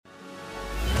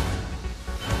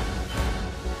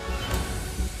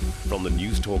From the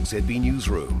Newstalk ZB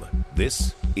Newsroom,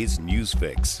 this is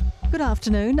Newsfix. Good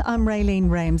afternoon, I'm Raylene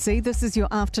Ramsey. This is your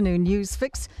afternoon news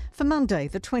fix for Monday,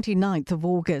 the 29th of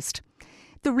August.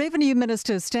 The Revenue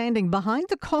Minister is standing behind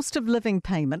the cost of living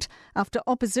payment after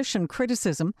opposition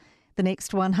criticism. The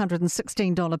next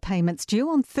 $116 payment's due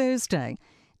on Thursday.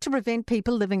 To prevent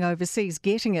people living overseas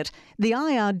getting it, the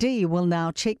IRD will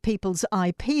now check people's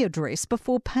IP address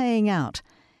before paying out.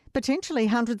 Potentially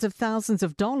hundreds of thousands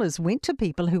of dollars went to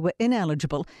people who were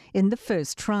ineligible in the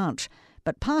first tranche.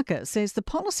 But Parker says the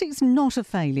policy's not a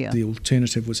failure. The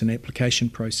alternative was an application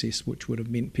process which would have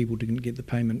meant people didn't get the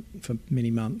payment for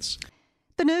many months.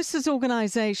 The Nurses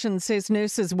Organisation says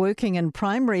nurses working in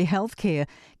primary health care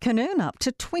can earn up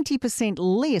to 20%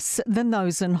 less than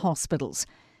those in hospitals.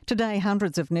 Today,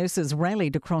 hundreds of nurses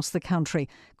rallied across the country,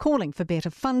 calling for better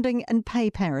funding and pay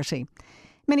parity.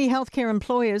 Many healthcare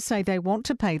employers say they want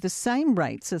to pay the same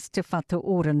rates as Te Whatu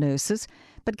Ora nurses,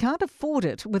 but can't afford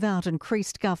it without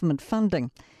increased government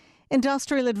funding.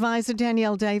 Industrial advisor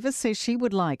Danielle Davis says she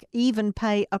would like even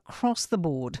pay across the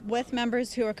board. With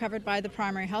members who are covered by the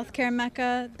primary healthcare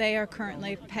MECA, they are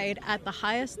currently paid at the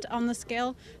highest on the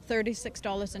scale,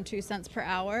 $36.02 per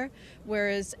hour,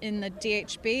 whereas in the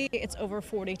DHB, it's over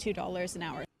 $42 an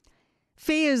hour.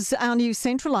 FARES, our new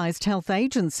centralised health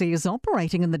agency, is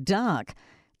operating in the dark.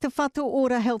 Te Whatu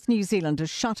Ora Health New Zealand is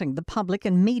shutting the public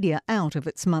and media out of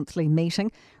its monthly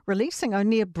meeting, releasing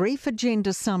only a brief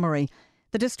agenda summary.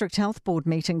 The District Health Board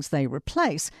meetings they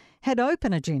replace had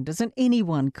open agendas and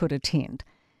anyone could attend.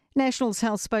 Nationals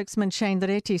Health spokesman Shane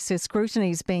Reti says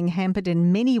scrutiny is being hampered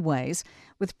in many ways,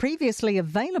 with previously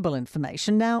available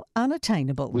information now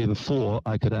unattainable. Where before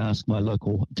I could ask my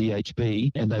local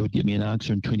DHB and they would give me an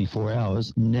answer in 24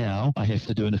 hours, now I have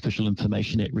to do an Official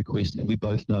Information Act request, and we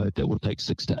both know that will take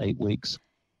 6 to 8 weeks.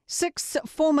 6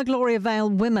 former Gloria Vale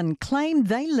women claim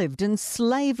they lived in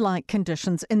slave-like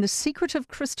conditions in the secretive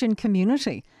Christian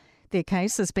community. Their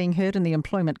case is being heard in the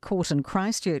Employment Court in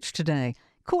Christchurch today.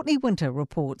 Courtney Winter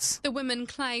reports. The women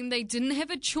claim they didn't have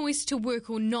a choice to work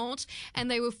or not, and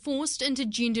they were forced into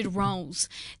gendered roles.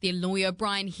 Their lawyer,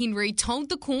 Brian Henry, told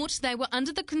the court they were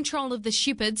under the control of the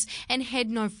shepherds and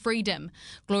had no freedom.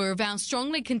 Gloria Vale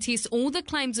strongly contests all the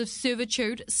claims of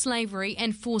servitude, slavery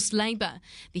and forced labour.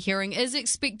 The hearing is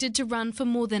expected to run for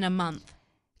more than a month.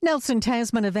 Nelson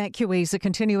Tasman evacuees are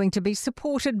continuing to be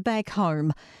supported back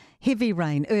home. Heavy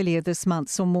rain earlier this month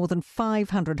saw more than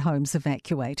 500 homes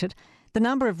evacuated. The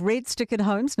number of red stickered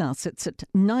homes now sits at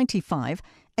 95,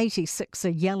 86 are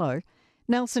yellow.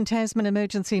 Nelson Tasman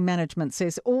Emergency Management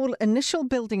says all initial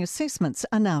building assessments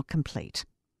are now complete.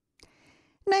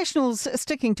 Nationals are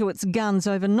sticking to its guns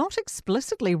over not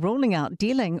explicitly ruling out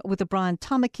dealing with a Brian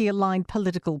Tamaki-aligned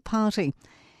political party.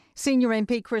 Senior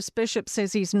MP Chris Bishop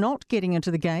says he's not getting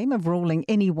into the game of ruling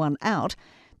anyone out,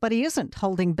 but he isn't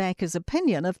holding back his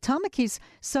opinion of Tamaki's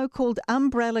so-called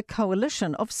umbrella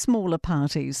coalition of smaller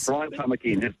parties. Brian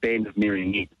Tamaki and his band of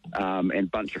marionettes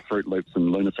and bunch of Fruit Loops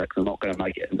and lunatics are not going to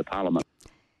make it into Parliament.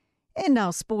 And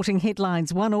now sporting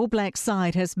headlines. One All Black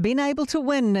side has been able to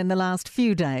win in the last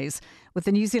few days, with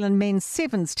the New Zealand men's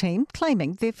sevens team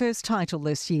claiming their first title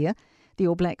this year. The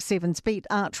All Black Sevens beat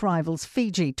arch rivals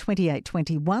Fiji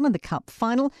 28-21 in the Cup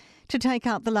final to take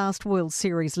out the last World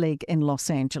Series leg in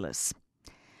Los Angeles.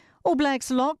 All Blacks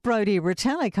lock Brodie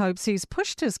Retallick hopes he's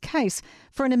pushed his case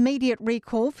for an immediate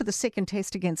recall for the second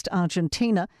test against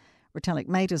Argentina. Retallick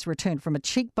made his return from a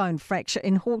cheekbone fracture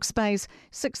in Hawke's Bay's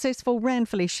successful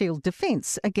Ranfurly Shield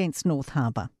defence against North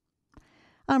Harbour.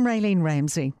 I'm Raylene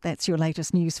Ramsey. That's your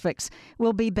latest news fix.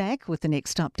 We'll be back with the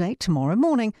next update tomorrow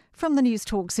morning from the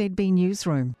Newstalk ZB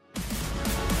Newsroom.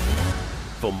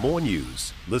 For more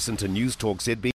news, listen to Newstalk ZB.